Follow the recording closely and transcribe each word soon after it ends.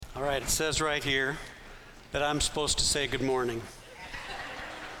All right, it says right here that I'm supposed to say good morning.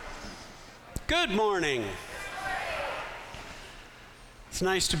 Good morning. It's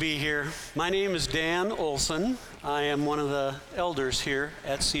nice to be here. My name is Dan Olson. I am one of the elders here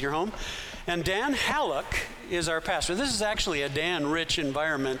at Cedar Home. And Dan Hallock is our pastor. This is actually a Dan-rich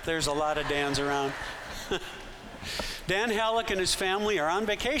environment. There's a lot of Dans around. Dan Hallock and his family are on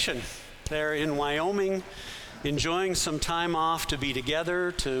vacation. They're in Wyoming, enjoying some time off to be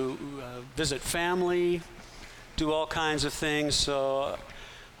together, to visit family, do all kinds of things. So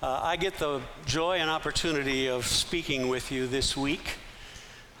I get the joy and opportunity of speaking with you this week.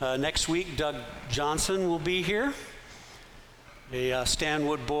 Next week, Doug Johnson will be here, a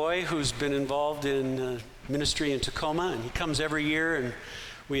Stanwood boy who's been involved in ministry in Tacoma, and he comes every year, and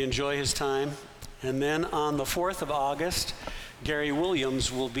we enjoy his time. And then on the 4th of August, Gary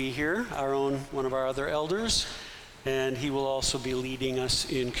Williams will be here, one of our other elders, and he will also be leading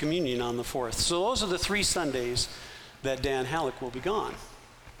us in communion on the 4th. So those are the 3 Sundays that Dan Hallock will be gone.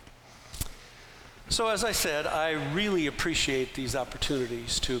 So as I said, I really appreciate these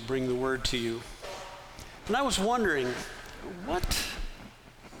opportunities to bring the word to you. And I was wondering, what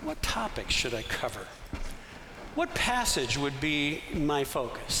topic should I cover? What passage would be my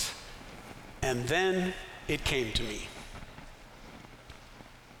focus? And then it came to me.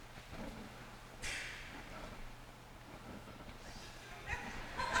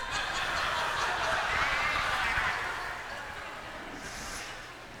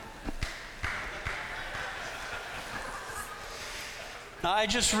 Now, I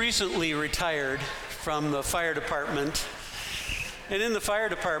just recently retired from the fire department, and in the fire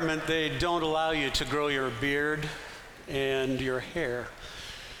department, they don't allow you to grow your beard and your hair.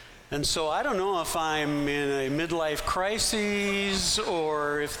 And so I don't know if I'm in a midlife crisis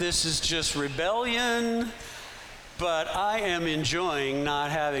or if this is just rebellion, but I am enjoying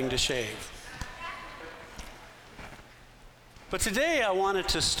not having to shave. But today I wanted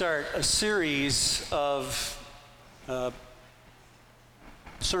to start a series of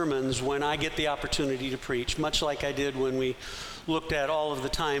sermons when I get the opportunity to preach, much like I did when we looked at all of the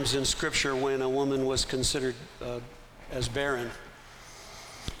times in Scripture when a woman was considered as barren.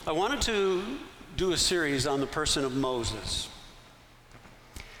 I wanted to do a series on the person of Moses.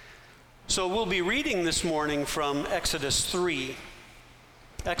 So we'll be reading this morning from Exodus 3.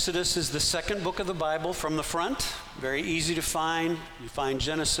 Exodus is the second book of the Bible from the front, very easy to find. You find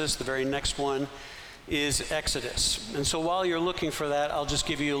Genesis, the very next one is Exodus. And so while you're looking for that, I'll just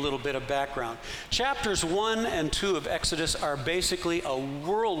give you a little bit of background. Chapters 1 and 2 of Exodus are basically a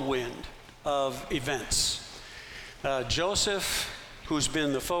whirlwind of events. Joseph, who's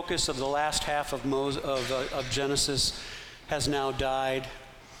been the focus of the last half of Genesis, has now died.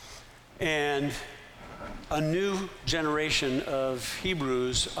 And a new generation of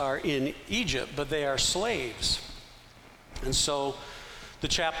Hebrews are in Egypt, but they are slaves. And so the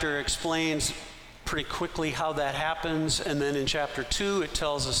chapter explains pretty quickly how that happens, and then in chapter 2 it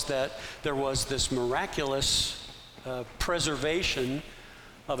tells us that there was this miraculous preservation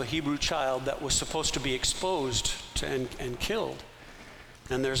of a Hebrew child that was supposed to be exposed and killed.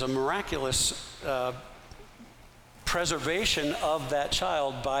 And there's a miraculous preservation of that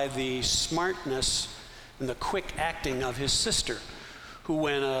child by the smartness and the quick acting of his sister, who,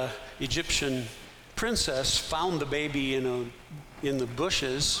 when an Egyptian princess found the baby in the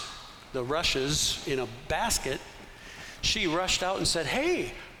bushes, the rushes, in a basket, she rushed out and said,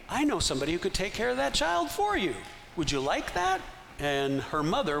 "Hey, I know somebody who could take care of that child for you. Would you like that?" And her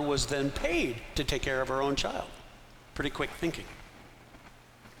mother was then paid to take care of her own child. Pretty quick thinking.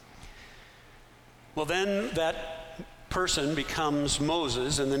 Well, then that person becomes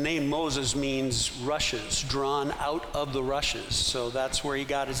Moses, and the name Moses means rushes, drawn out of the rushes. So that's where he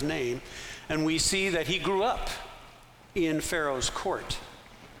got his name. And we see that he grew up in Pharaoh's court.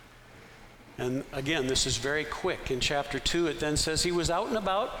 And again, this is very quick. In chapter 2, it then says he was out and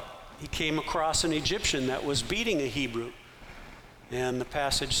about. He came across an Egyptian that was beating a Hebrew. And the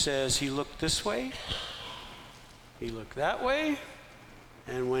passage says he looked this way, he looked that way,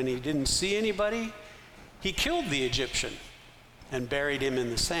 and when he didn't see anybody, he killed the Egyptian and buried him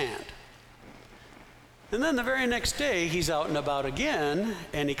in the sand. And then the very next day, he's out and about again,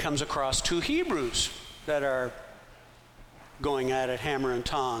 and he comes across 2 Hebrews that are going at it hammer and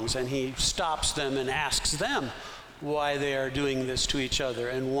tongs, and he stops them and asks them why they are doing this to each other.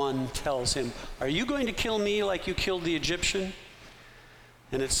 And one tells him, "Are you going to kill me like you killed the Egyptian?"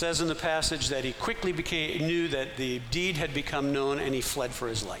 And it says in the passage that he quickly knew that the deed had become known, and he fled for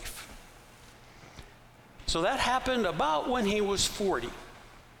his life. So that happened about when he was 40.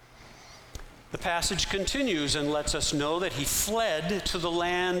 The passage continues and lets us know that he fled to the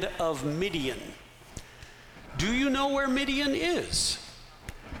land of Midian. Do you know where Midian is?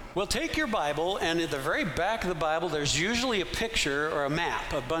 Well, take your Bible, and at the very back of the Bible, there's usually a picture or a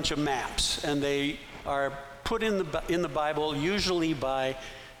map, a bunch of maps, and they are put in the Bible usually by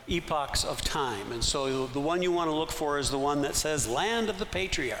epochs of time. And so the one you want to look for is the one that says Land of the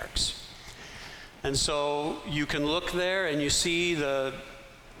Patriarchs. And so you can look there and you see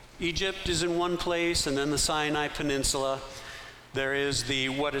Egypt is in one place, and then the Sinai Peninsula. There is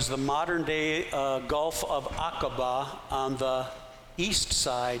what is the modern day Gulf of Aqaba on the east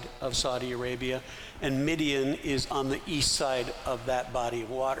side of Saudi Arabia, and Midian is on the east side of that body of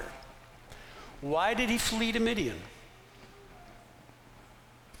water. Why did he flee to Midian?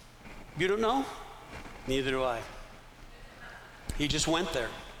 You don't know? Neither do I. He just went there.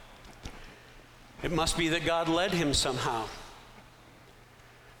 It must be that God led him somehow.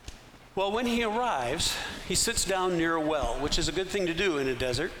 Well, when he arrives, he sits down near a well, which is a good thing to do in a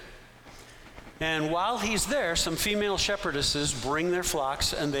desert. And while he's there, some female shepherdesses bring their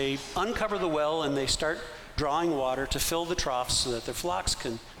flocks, and they uncover the well and they start drawing water to fill the troughs so that their flocks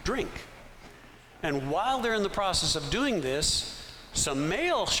can drink. And while they're in the process of doing this, some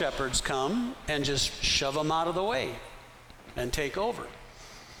male shepherds come and just shove them out of the way and take over.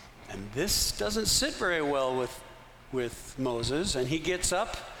 And this doesn't sit very well with Moses, and he gets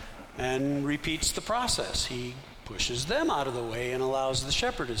up and repeats the process. He pushes them out of the way and allows the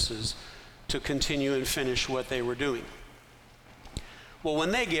shepherdesses to continue and finish what they were doing. Well,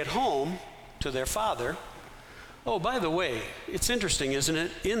 when they get home to their father, oh, by the way, it's interesting, isn't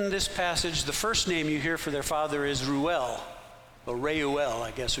it? In this passage, the first name you hear for their father is Reuel, or Reuel,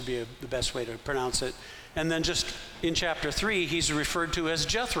 I guess would be the best way to pronounce it. And then just in chapter 3, he's referred to as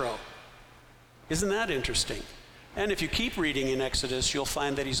Jethro. Isn't that interesting? And if you keep reading in Exodus, you'll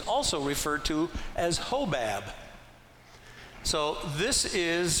find that he's also referred to as Hobab. So this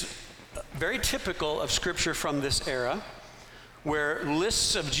is very typical of Scripture from this era, where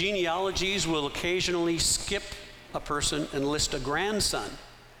lists of genealogies will occasionally skip a person and list a grandson.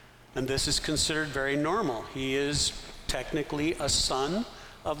 And this is considered very normal. He is technically a son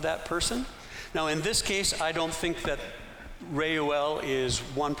of that person. Now, in this case, I don't think that Reuel is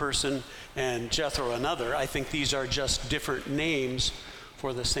one person and Jethro another. I think these are just different names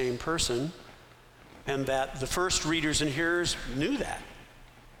for the same person, and that the first readers and hearers knew that,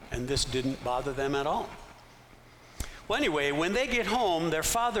 and this didn't bother them at all. Well, anyway, when they get home, their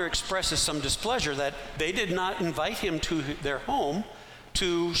father expresses some displeasure that they did not invite him to their home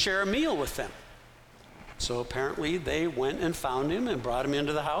to share a meal with them. So apparently they went and found him and brought him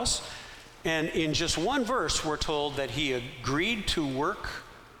into the house. And in just one verse, we're told that he agreed to work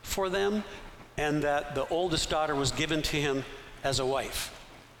for them and that the oldest daughter was given to him as a wife.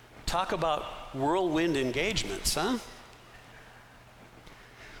 Talk about whirlwind engagements, huh?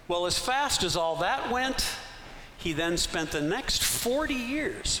 Well, as fast as all that went, he then spent the next 40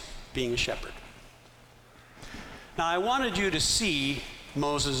 years being a shepherd. Now, I wanted you to see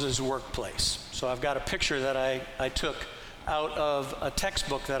Moses' workplace. So I've got a picture that I took out of a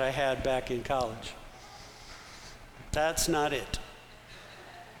textbook that I had back in college. That's not it.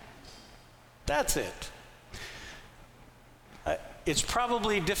 That's it. It's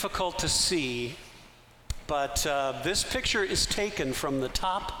probably difficult to see, but this picture is taken from the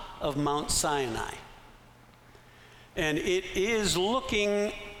top of Mount Sinai. And it is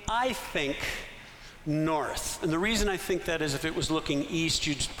looking, I think, north. And the reason I think that is if it was looking east,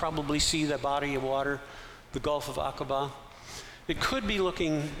 you'd probably see the body of water, the Gulf of Aqaba. It could be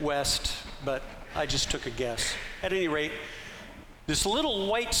looking west, but I just took a guess. At any rate, this little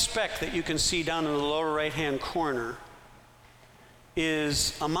white speck that you can see down in the lower right-hand corner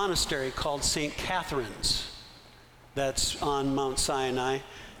is a monastery called St. Catherine's that's on Mount Sinai.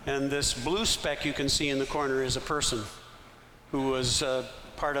 And this blue speck you can see in the corner is a person who was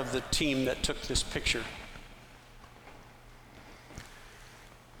part of the team that took this picture.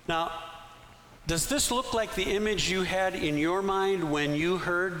 Now, does this look like the image you had in your mind when you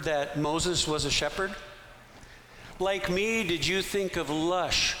heard that Moses was a shepherd? Like me, did you think of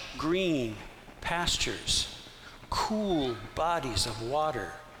lush, green pastures, cool bodies of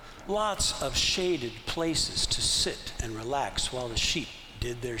water, lots of shaded places to sit and relax while the sheep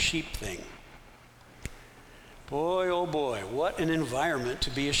did their sheep thing? Boy, oh boy, what an environment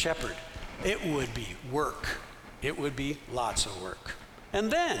to be a shepherd. It would be work. It would be lots of work.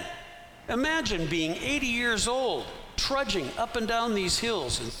 And then, imagine being 80 years old, trudging up and down these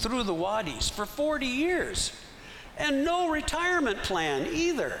hills and through the wadis for 40 years, and no retirement plan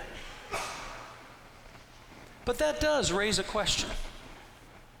either. But that does raise a question.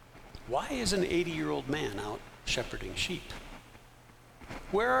 Why is an 80-year-old man out shepherding sheep?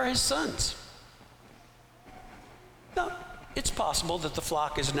 Where are his sons? Now, it's possible that the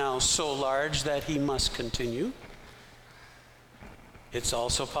flock is now so large that he must continue. It's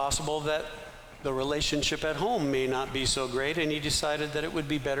also possible that the relationship at home may not be so great, and he decided that it would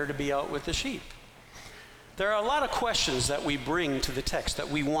be better to be out with the sheep. There are a lot of questions that we bring to the text that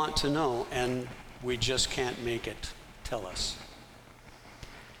we want to know, and we just can't make it tell us.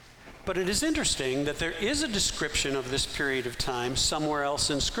 But it is interesting that there is a description of this period of time somewhere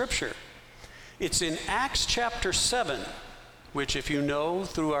else in Scripture. It's in Acts chapter 7, which, if you know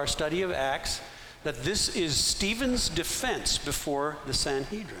through our study of Acts, that this is Stephen's defense before the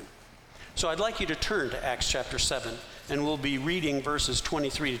Sanhedrin. So I'd like you to turn to Acts chapter 7, and we'll be reading verses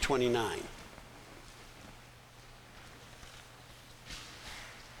 23 to 29.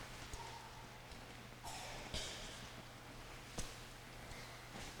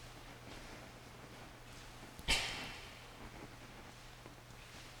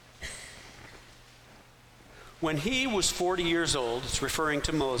 When he was 40 years old, it's referring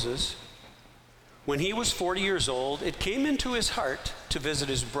to Moses, when he was 40 years old, it came into his heart to visit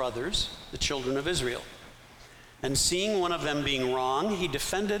his brothers, the children of Israel. And seeing one of them being wrong, he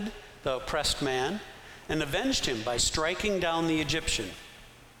defended the oppressed man and avenged him by striking down the Egyptian.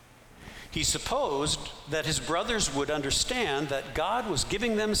 He supposed that his brothers would understand that God was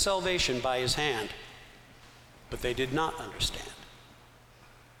giving them salvation by his hand, but they did not understand.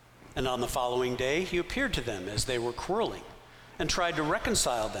 And on the following day, he appeared to them as they were quarreling and tried to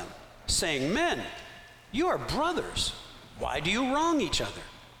reconcile them, saying, "Men, you are brothers. Why do you wrong each other?"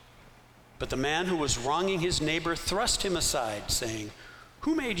 But the man who was wronging his neighbor thrust him aside, saying,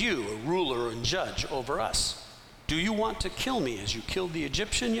 "Who made you a ruler and judge over us? Do you want to kill me as you killed the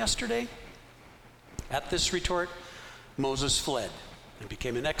Egyptian yesterday?" At this retort, Moses fled and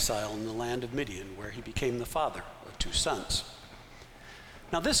became an exile in the land of Midian, where he became the father of 2 sons.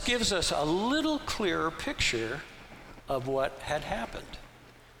 Now, this gives us a little clearer picture of what had happened.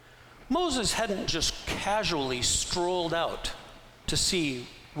 Moses hadn't just casually strolled out to see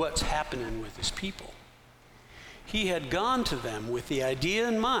what's happening with his people. He had gone to them with the idea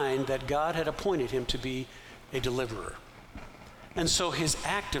in mind that God had appointed him to be a deliverer. And so his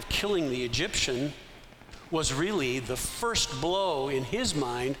act of killing the Egyptian was really the first blow in his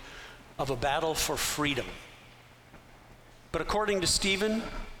mind of a battle for freedom. But according to Stephen,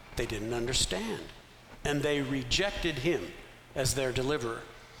 they didn't understand, and they rejected him as their deliverer.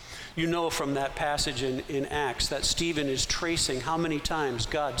 You know from that passage in Acts that Stephen is tracing how many times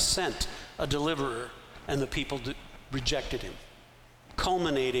God sent a deliverer and the people rejected him,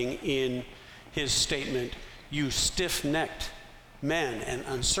 culminating in his statement, "You stiff-necked men and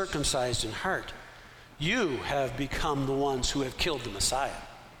uncircumcised in heart, you have become the ones who have killed the Messiah."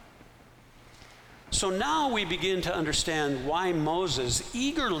 So now we begin to understand why Moses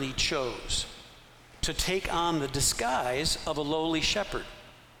eagerly chose to take on the disguise of a lowly shepherd.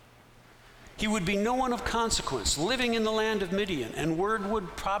 He would be no one of consequence, living in the land of Midian, and word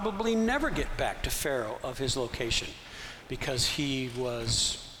would probably never get back to Pharaoh of his location because he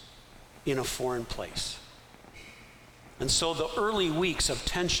was in a foreign place. And so the early weeks of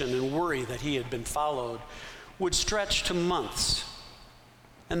tension and worry that he had been followed would stretch to months,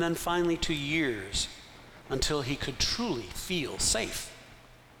 and then finally to years, until he could truly feel safe.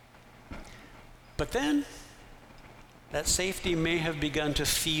 But then, that safety may have begun to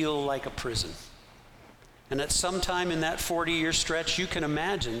feel like a prison. And at some time in that 40-year stretch, you can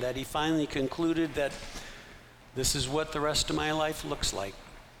imagine that he finally concluded that this is what the rest of my life looks like.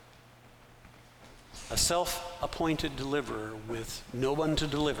 A self-appointed deliverer with no one to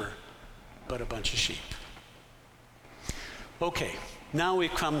deliver but a bunch of sheep. Okay, now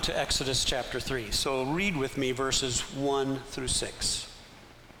we've come to Exodus chapter 3. So read with me verses 1 through 6.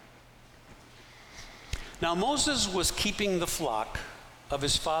 Now Moses was keeping the flock of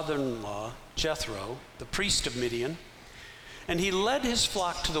his father-in-law, Jethro, the priest of Midian, and he led his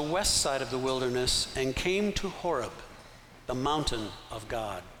flock to the west side of the wilderness and came to Horeb, the mountain of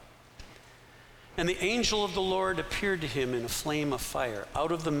God. And the angel of the Lord appeared to him in a flame of fire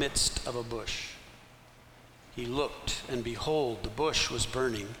out of the midst of a bush. He looked, and behold, the bush was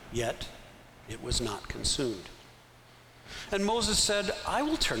burning, yet it was not consumed. And Moses said, "I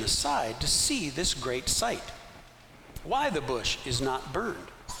will turn aside to see this great sight, why the bush is not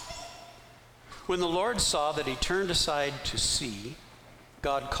burned." When the Lord saw that he turned aside to see,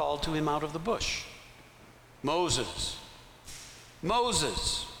 God called to him out of the bush, "Moses,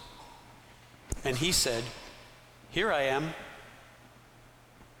 Moses." And he said, "Here I am."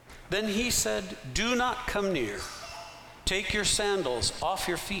 Then he said, "Do not come near. Take your sandals off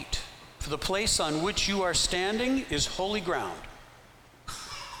your feet, for the place on which you are standing is holy ground.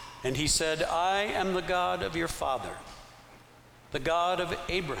 And he said, I am the God of your father, the God of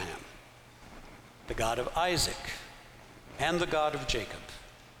Abraham, the God of Isaac, and the God of Jacob.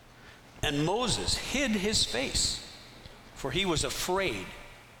 And Moses hid his face, for he was afraid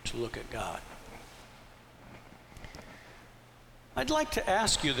to look at God. I'd like to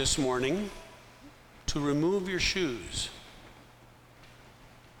ask you this morning to remove your shoes.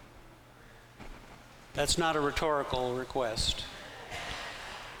 That's not a rhetorical request.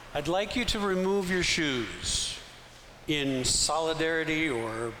 I'd like you to remove your shoes in solidarity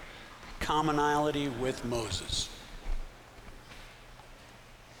or commonality with Moses.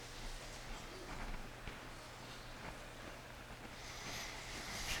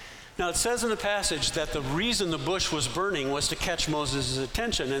 Now, it says in the passage that the reason the bush was burning was to catch Moses'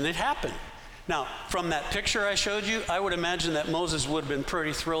 attention, and it happened. Now, from that picture I showed you, I would imagine that Moses would have been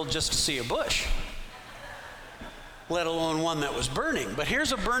pretty thrilled just to see a bush, let alone one that was burning. But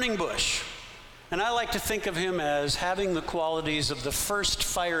here's a burning bush, and I like to think of him as having the qualities of the first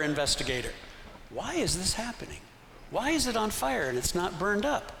fire investigator. Why is this happening? Why is it on fire and it's not burned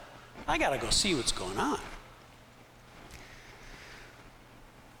up? I gotta go see what's going on.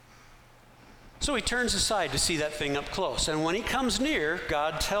 So he turns aside to see that thing up close. And when he comes near,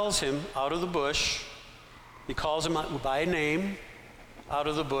 God tells him out of the bush, he calls him by name out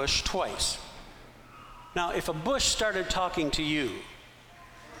of the bush twice. Now, if a bush started talking to you,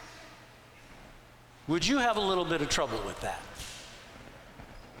 would you have a little bit of trouble with that?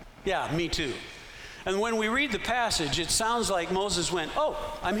 Yeah, me too. And when we read the passage, it sounds like Moses went,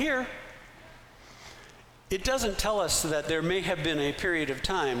 oh, I'm here. It doesn't tell us that there may have been a period of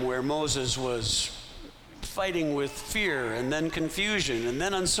time where Moses was fighting with fear and then confusion and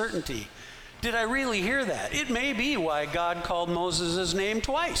then uncertainty. Did I really hear that? It may be why God called Moses' name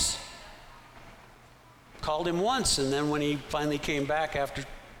twice. Called him once, and then when he finally came back after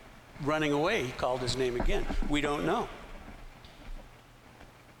running away, he called his name again. We don't know.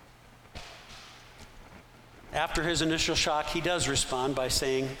 After his initial shock, he does respond by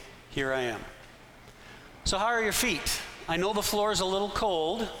saying, here I am. So how are your feet? I know the floor is a little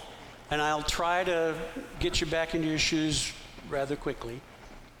cold, and I'll try to get you back into your shoes rather quickly.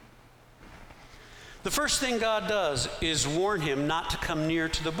 The first thing God does is warn him not to come near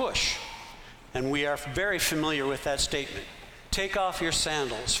to the bush. And we are very familiar with that statement. Take off your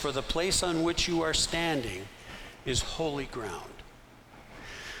sandals, for the place on which you are standing is holy ground.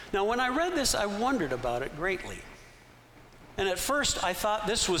 Now, when I read this, I wondered about it greatly. And at first, I thought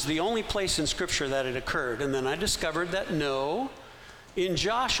this was the only place in Scripture that it occurred. And then I discovered that no, in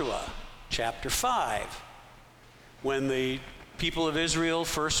Joshua chapter 5, when the people of Israel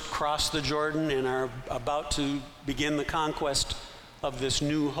first crossed the Jordan and are about to begin the conquest of this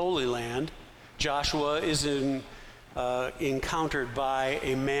new Holy Land, Joshua is encountered by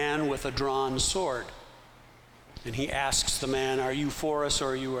a man with a drawn sword. And he asks the man, are you for us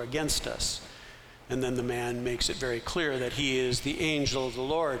or are you against us? And then the man makes it very clear that he is the angel of the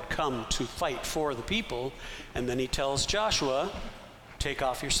Lord come to fight for the people. And then he tells Joshua, take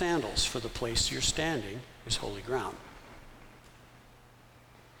off your sandals, for the place you're standing is holy ground.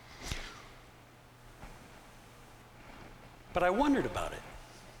 But I wondered about it.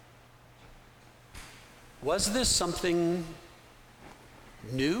 Was this something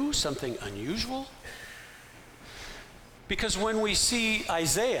new, something unusual? Because when we see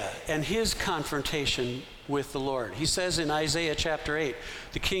Isaiah and his confrontation with the Lord, he says in Isaiah chapter 8,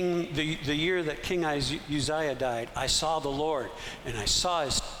 the year that King Uzziah died, I saw the Lord, and I saw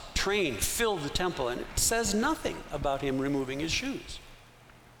his train fill the temple, and it says nothing about him removing his shoes.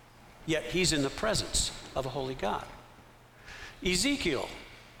 Yet he's in the presence of a holy God. Ezekiel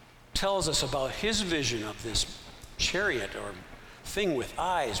tells us about his vision of this chariot or thing with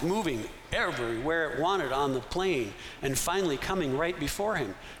eyes moving everywhere it wanted on the plain and finally coming right before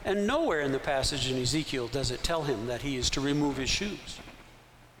him. And nowhere in the passage in Ezekiel does it tell him that he is to remove his shoes.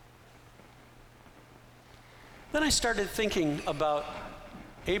 Then I started thinking about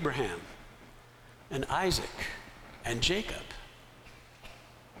Abraham and Isaac and Jacob.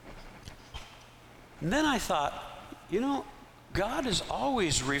 And then I thought, God is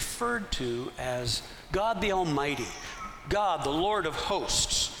always referred to as God the Almighty, God, the Lord of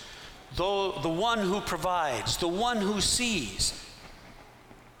hosts, the one who provides, the one who sees.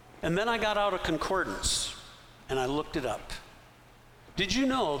 And then I got out a concordance and I looked it up. Did you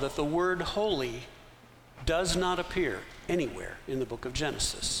know that the word holy does not appear anywhere in the book of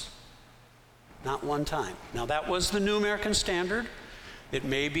Genesis? Not one time. Now that was the New American Standard. It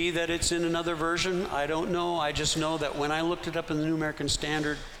may be that it's in another version. I don't know. I just know that when I looked it up in the New American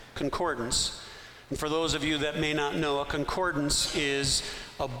Standard, concordance. And for those of you that may not know, a concordance is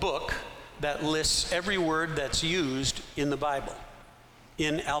a book that lists every word that's used in the Bible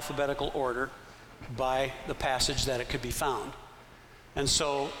in alphabetical order by the passage that it could be found. And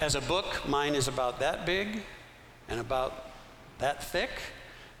so as a book, mine is about that big and about that thick,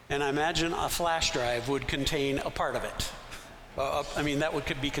 and I imagine a flash drive would contain a part of it.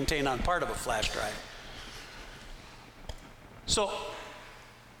 Could be contained on part of a flash drive. So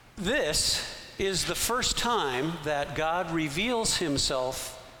this is the first time that God reveals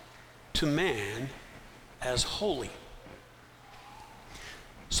himself to man as holy.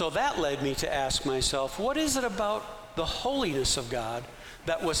 So that led me to ask myself, what is it about the holiness of God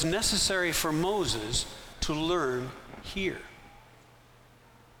that was necessary for Moses to learn here?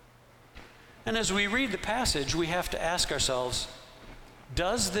 And as we read the passage, we have to ask ourselves,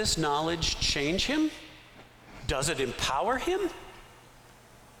 does this knowledge change him? Does it empower him?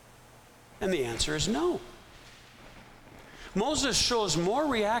 And the answer is no. Moses shows more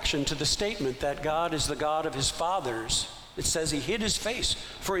reaction to the statement that God is the God of his fathers. It says he hid his face,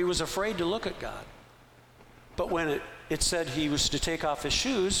 for he was afraid to look at God. But when it said he was to take off his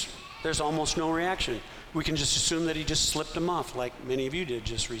shoes, there's almost no reaction. We can just assume that he just slipped them off, like many of you did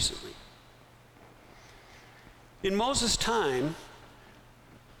just recently. In Moses' time,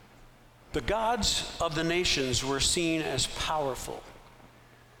 the gods of the nations were seen as powerful,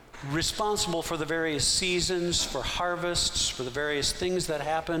 responsible for the various seasons, for harvests, for the various things that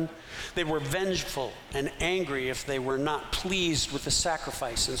happen. They were vengeful and angry if they were not pleased with the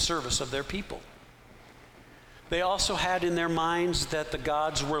sacrifice and service of their people. They also had in their minds that the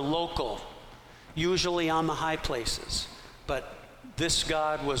gods were local, usually on the high places, but this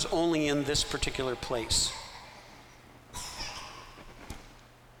God was only in this particular place.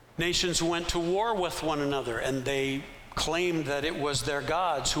 Nations went to war with one another, and they claimed that it was their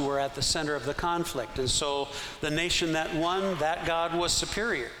gods who were at the center of the conflict. And so the nation that won, that god was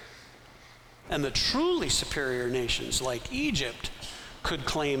superior. And the truly superior nations, like Egypt, could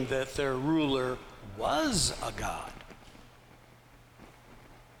claim that their ruler was a god.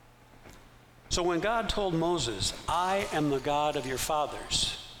 So when God told Moses, I am the God of your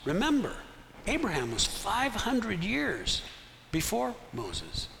fathers, remember, Abraham was 500 years before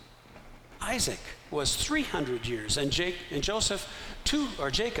Moses. Isaac was 300 years, and Jacob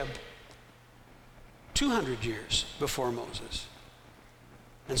 200 years before Moses.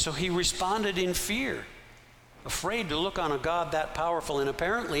 And so he responded in fear, afraid to look on a God that powerful, and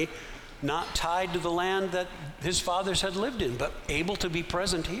apparently not tied to the land that his fathers had lived in, but able to be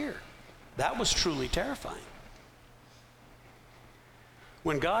present here. That was truly terrifying.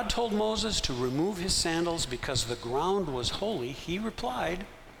 When God told Moses to remove his sandals because the ground was holy, he replied,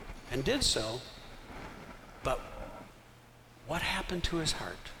 and did so, but what happened to his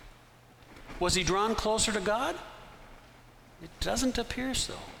heart? Was he drawn closer to God? It doesn't appear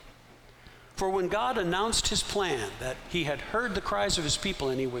so. For when God announced his plan, that he had heard the cries of his people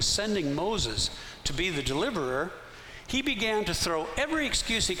and he was sending Moses to be the deliverer, he began to throw every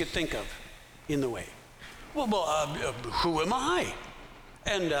excuse he could think of in the way. Who am I?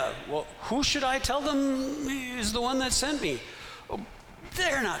 And who should I tell them is the one that sent me?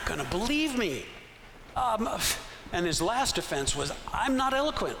 They're not going to believe me. And his last defense was, I'm not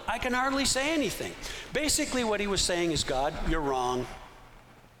eloquent. I can hardly say anything. Basically what he was saying is, God, you're wrong.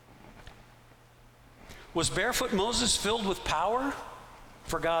 Was barefoot Moses filled with power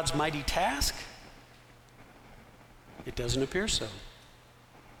for God's mighty task? It doesn't appear so.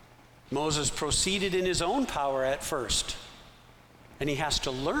 Moses proceeded in his own power at first, and he has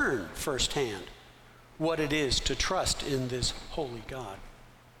to learn firsthand what it is to trust in this holy God.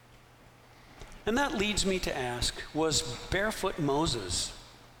 And that leads me to ask, was barefoot Moses,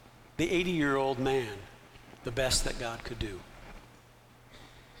 the 80-year-old man, the best that God could do?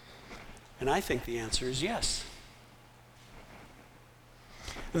 And I think the answer is yes.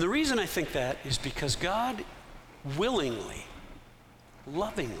 And the reason I think that is because God willingly,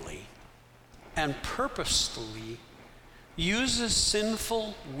 lovingly, and purposefully uses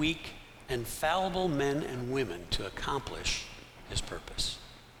sinful, weak, and fallible men and women to accomplish his purpose.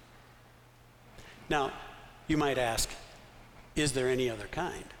 Now, you might ask, is there any other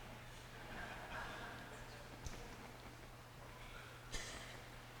kind?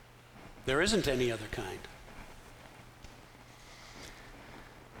 There isn't any other kind.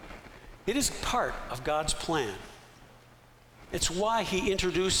 It is part of God's plan. It's why he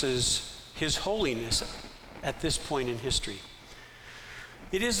introduces his holiness at this point in history.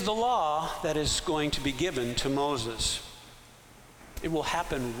 It is the law that is going to be given to Moses. It will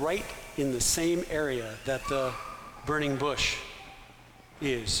happen right in the same area that the burning bush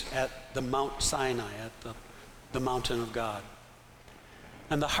is at the Mount Sinai, at the mountain of God.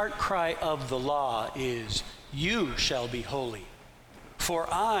 And the heart cry of the law is, "You shall be holy,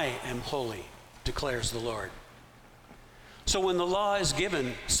 for I am holy, declares the Lord." So when the law is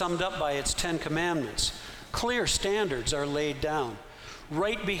given, summed up by its 10 commandments, clear standards are laid down.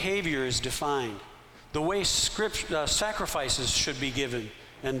 Right behavior is defined. The way sacrifices should be given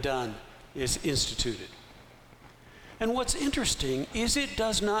and done is instituted. And what's interesting is it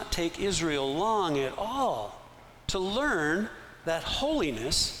does not take Israel long at all to learn that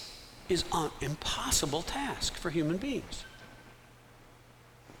holiness is an impossible task for human beings.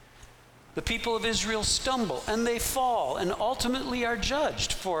 The people of Israel stumble and they fall and ultimately are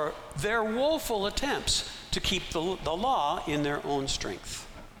judged for their woeful attempts to keep the law in their own strength.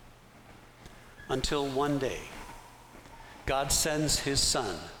 Until one day, God sends his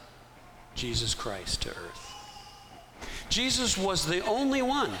Son, Jesus Christ, to earth. Jesus was the only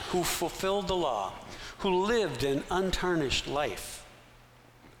one who fulfilled the law, who lived an untarnished life,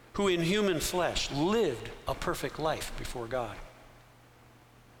 who in human flesh lived a perfect life before God.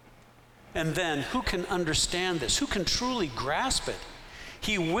 And then, who can understand this? Who can truly grasp it?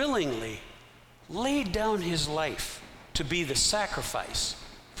 He willingly laid down his life to be the sacrifice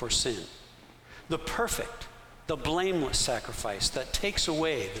for sin. The perfect, the blameless sacrifice that takes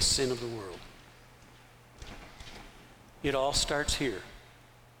away the sin of the world. It all starts here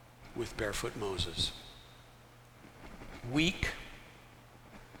with barefoot Moses. Weak,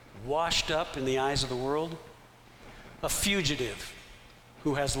 washed up in the eyes of the world, a fugitive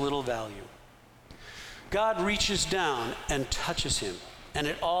who has little value. God reaches down and touches him, and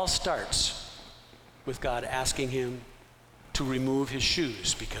it all starts with God asking him to remove his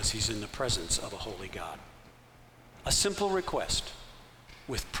shoes because he's in the presence of a holy God. A simple request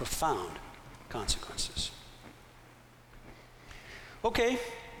with profound consequences. Okay,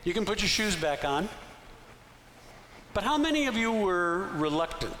 you can put your shoes back on, but how many of you were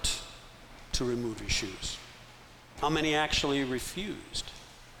reluctant to remove your shoes? How many actually refused?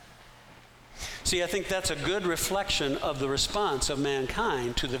 See, I think that's a good reflection of the response of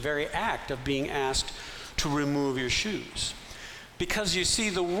mankind to the very act of being asked to remove your shoes. Because you see,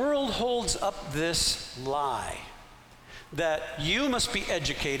 the world holds up this lie that you must be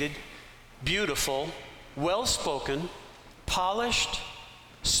educated, beautiful, well-spoken, polished,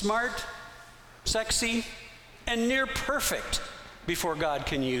 smart, sexy, and near perfect before God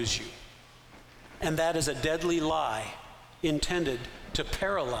can use you. And that is a deadly lie intended to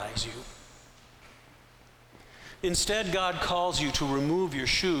paralyze you. Instead, God calls you to remove your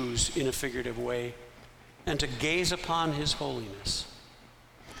shoes in a figurative way and to gaze upon his holiness.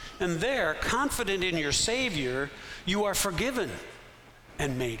 And there, confident in your Savior, you are forgiven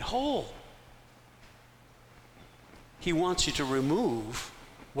and made whole. He wants you to remove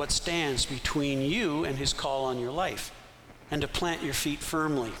what stands between you and his call on your life and to plant your feet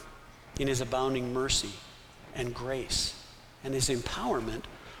firmly in his abounding mercy and grace and his empowerment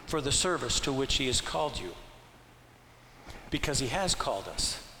for the service to which he has called you. Because he has called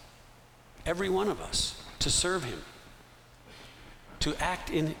us, every one of us, to serve him, to act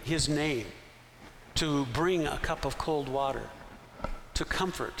in his name, to bring a cup of cold water, to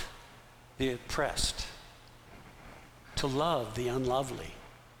comfort the oppressed, to love the unlovely,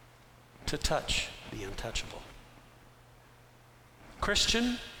 to touch the untouchable.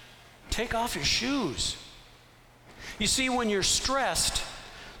 Christian, take off your shoes. You see, when you're stressed,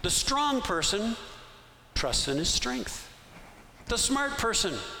 the strong person trusts in his strength. The smart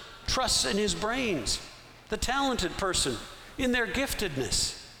person trusts in his brains. The talented person in their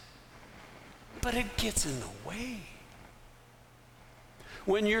giftedness. But it gets in the way.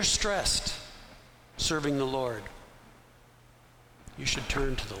 When you're stressed serving the Lord, you should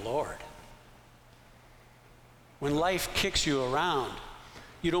turn to the Lord. When life kicks you around,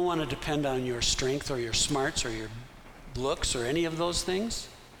 you don't want to depend on your strength or your smarts or your looks or any of those things.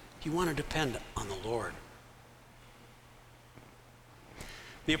 You want to depend on the Lord.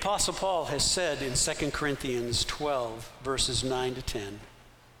 The Apostle Paul has said in 2 Corinthians 12, verses 9 to 10,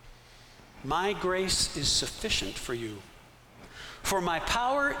 "My grace is sufficient for you, for my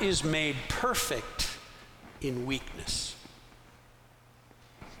power is made perfect in weakness."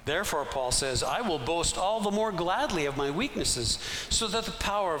 Therefore, Paul says, "I will boast all the more gladly of my weaknesses, so that the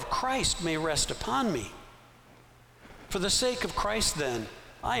power of Christ may rest upon me. For the sake of Christ, then,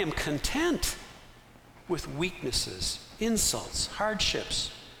 I am content with weaknesses, insults,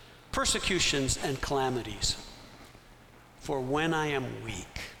 hardships, persecutions, and calamities. For when I am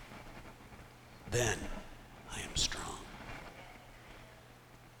weak, then I am strong."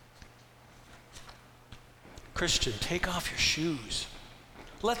 Christian, take off your shoes.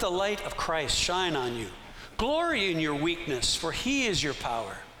 Let the light of Christ shine on you. Glory in your weakness, for he is your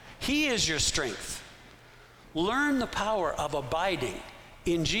power. He is your strength. Learn the power of abiding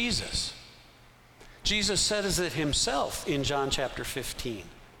in Jesus. Jesus says it himself in John chapter 15.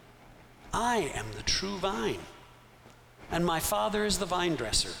 I am the true vine, and my Father is the vine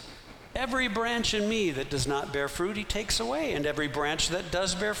dresser. Every branch in me that does not bear fruit, he takes away, and every branch that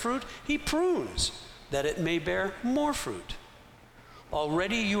does bear fruit, he prunes, that it may bear more fruit.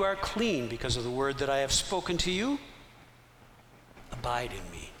 Already you are clean because of the word that I have spoken to you. Abide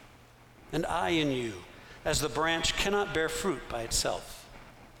in me, and I in you, as the branch cannot bear fruit by itself,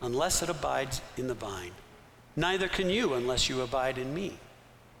 unless it abides in the vine. Neither can you unless you abide in me.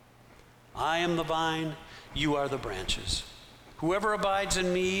 I am the vine, you are the branches. Whoever abides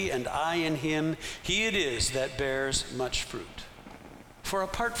in me and I in him, he it is that bears much fruit. For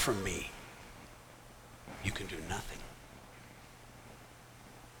apart from me, you can do nothing.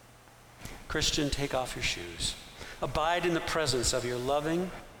 Christian, take off your shoes. Abide in the presence of your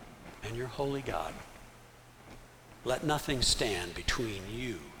loving and your holy God. Let nothing stand between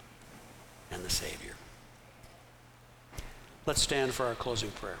you and the Savior. Let's stand for our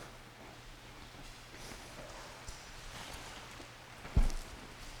closing prayer.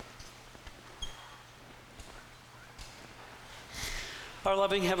 Our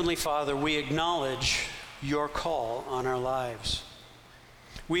loving Heavenly Father, we acknowledge your call on our lives.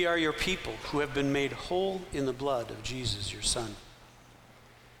 We are your people who have been made whole in the blood of Jesus, your Son.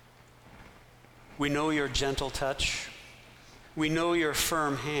 We know your gentle touch. We know your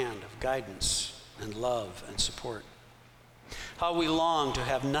firm hand of guidance and love and support. How we long to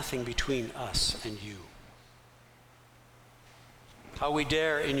have nothing between us and you. How we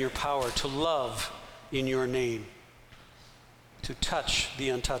dare in your power to love in your name, to touch the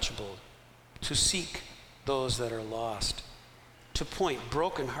untouchable, to seek those that are lost, to point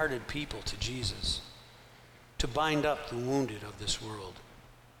broken-hearted people to Jesus, to bind up the wounded of this world.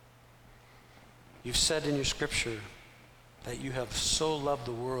 You've said in your scripture that you have so loved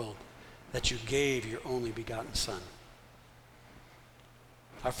the world that you gave your only begotten Son.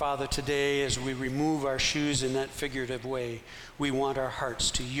 Our Father, today as we remove our shoes in that figurative way, we want our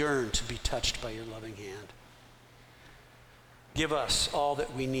hearts to yearn to be touched by your loving hand. Give us all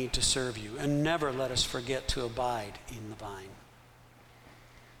that we need to serve you, and never let us forget to abide in the vine.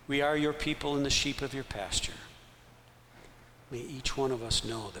 We are your people and the sheep of your pasture. May each one of us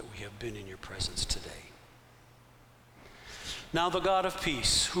know that we have been in your presence today. Now the God of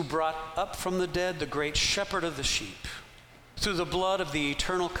peace, who brought up from the dead the great shepherd of the sheep, through the blood of the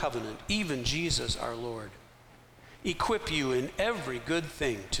eternal covenant, even Jesus our Lord, equip you in every good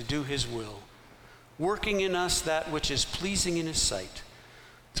thing to do his will, working in us that which is pleasing in his sight,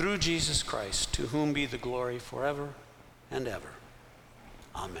 through Jesus Christ, to whom be the glory forever and ever.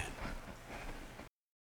 Amen.